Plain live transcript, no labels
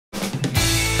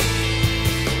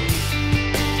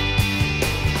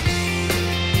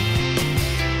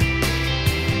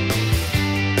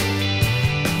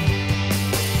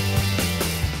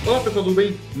Fala pessoal, tudo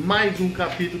bem? Mais um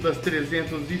capítulo das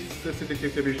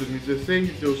 366 cervejas de 2016.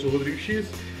 Eu sou o Rodrigo X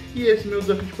e esse é meu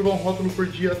desafio de provar um rótulo por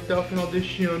dia até o final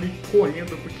deste ano e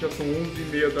correndo, porque já são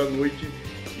 11h30 da noite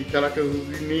e caraca,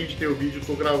 11h30 de ter o vídeo,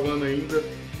 tô gravando ainda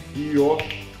e ó,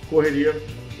 correria,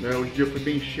 né? O dia foi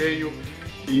bem cheio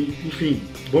e enfim,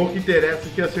 bom que interessa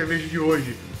que é a cerveja de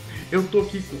hoje. Eu tô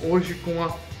aqui hoje com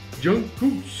a Jan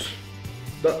Kubis,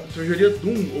 da cervejaria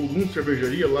Dum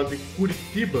Cervejaria, lá de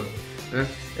Curitiba, né?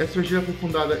 Essa cervejaria foi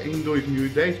fundada em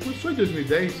 2010, começou em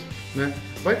 2010, né?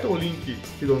 Vai ter o link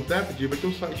aqui do Untappd, vai ter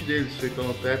o site deles, você tá no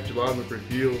Untappd lá no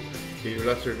perfil, tem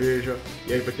lá cerveja,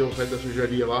 e aí vai ter o site da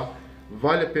cervejaria lá.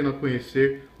 Vale a pena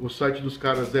conhecer, o site dos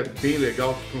caras é bem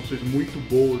legal, informações muito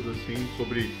boas assim,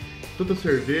 sobre tanto a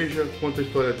cerveja quanto a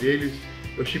história deles.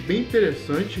 Eu achei bem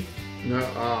interessante, né,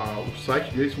 o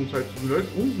site deles, um dos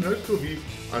melhores que eu vi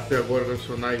até agora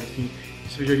nacionais, assim,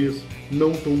 cervejarias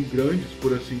não tão grandes,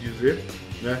 por assim dizer,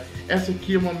 né? Essa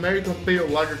aqui é uma American Pale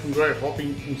Lager com dry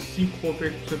hopping com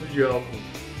 5,3% de álcool.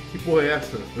 Que porra é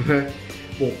essa, né?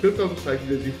 Bom, pelo caso do site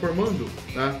deles informando,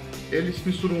 né, eles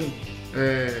misturam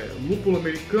lúpulo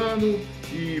americano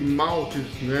e maltes,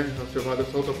 né? A cevada,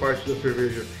 essa outra parte da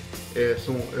cerveja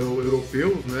são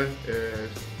europeus, né?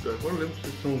 Agora eu lembro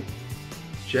se são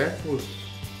tchecos,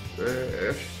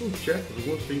 acho que são tchecos,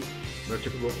 algum assim, né?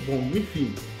 Bom,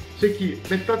 enfim, sei que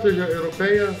metade seja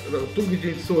europeia, todos os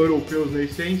ingredientes são europeus na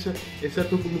essência,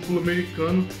 exceto o lúpulo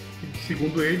americano, que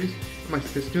segundo eles é mais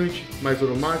refrescante, mais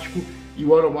aromático, e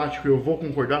o aromático eu vou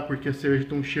concordar porque a cerveja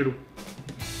tem um cheiro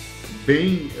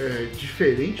bem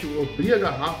diferente. Eu abri a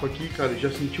garrafa aqui, cara, e já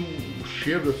senti o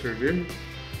cheiro da cerveja,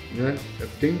 né? É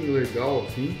bem legal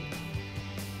assim,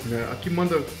 né? Aqui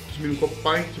manda consumir um copo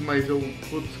pint, mas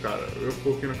putz, cara, eu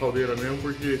coloquei na caldeira mesmo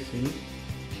porque sim,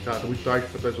 cara, muito tarde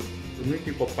pra trás, eu nem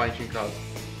tenho copo pint em casa,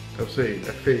 eu sei,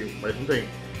 é feio, mas não tem.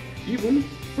 E vamos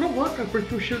provar, cara,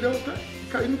 porque o cheiro dela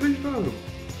tá inacreditável.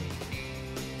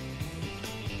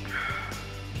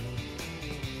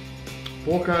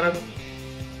 Pô, cara,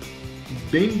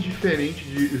 bem diferente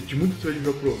de muitas cervejas que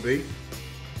eu provei.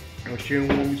 Eu achei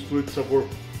uma mistura de sabor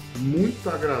muito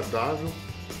agradável.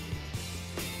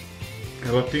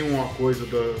 Ela tem uma coisa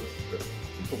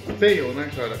Pale,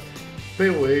 né, cara?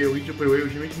 Pale Ale, Indian Pale Ale,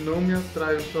 geralmente não me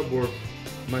atrai o sabor.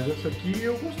 Mas essa aqui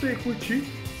eu gostei, curti,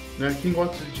 né? Quem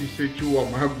gosta de sentir o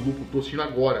amargo do lúpulo, tô sentindo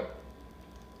agora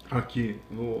aqui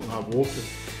na boca,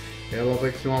 ela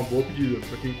vai ser uma boa pedida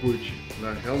pra quem curte,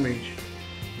 né? Realmente,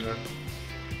 né?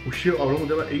 O cheiro, o aroma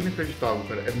dela é inacreditável,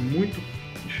 cara. É muito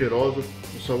cheirosa,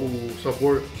 o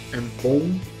sabor é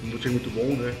bom, não é muito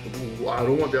bom, né? O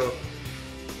aroma dela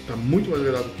tá muito mais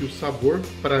agradável que o sabor,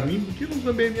 pra mim, porque não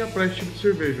também é minha praia esse tipo de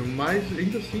cerveja, mas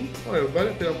ainda assim, olha, vale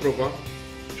a pena provar.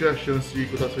 Se tiver a chance de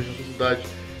encontrar cerveja na sua cidade,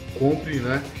 compre,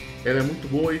 né? Ela é muito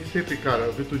boa e sempre, cara,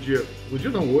 eu vi outro dia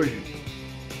não, hoje,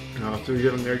 a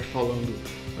cervejeira nerd falando,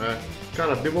 né?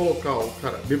 Cara, beba local,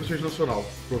 cara, beba cerveja nacional,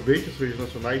 aproveite as cervejas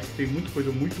nacionais, tem muita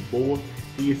coisa muito boa,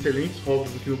 tem excelentes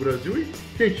rótulos aqui no Brasil e,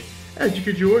 gente, é a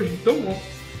dica de hoje, então, ó,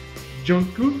 Jan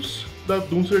Kubis, da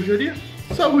Dum Cervejaria.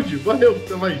 Saúde, valeu,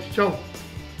 até mais, tchau!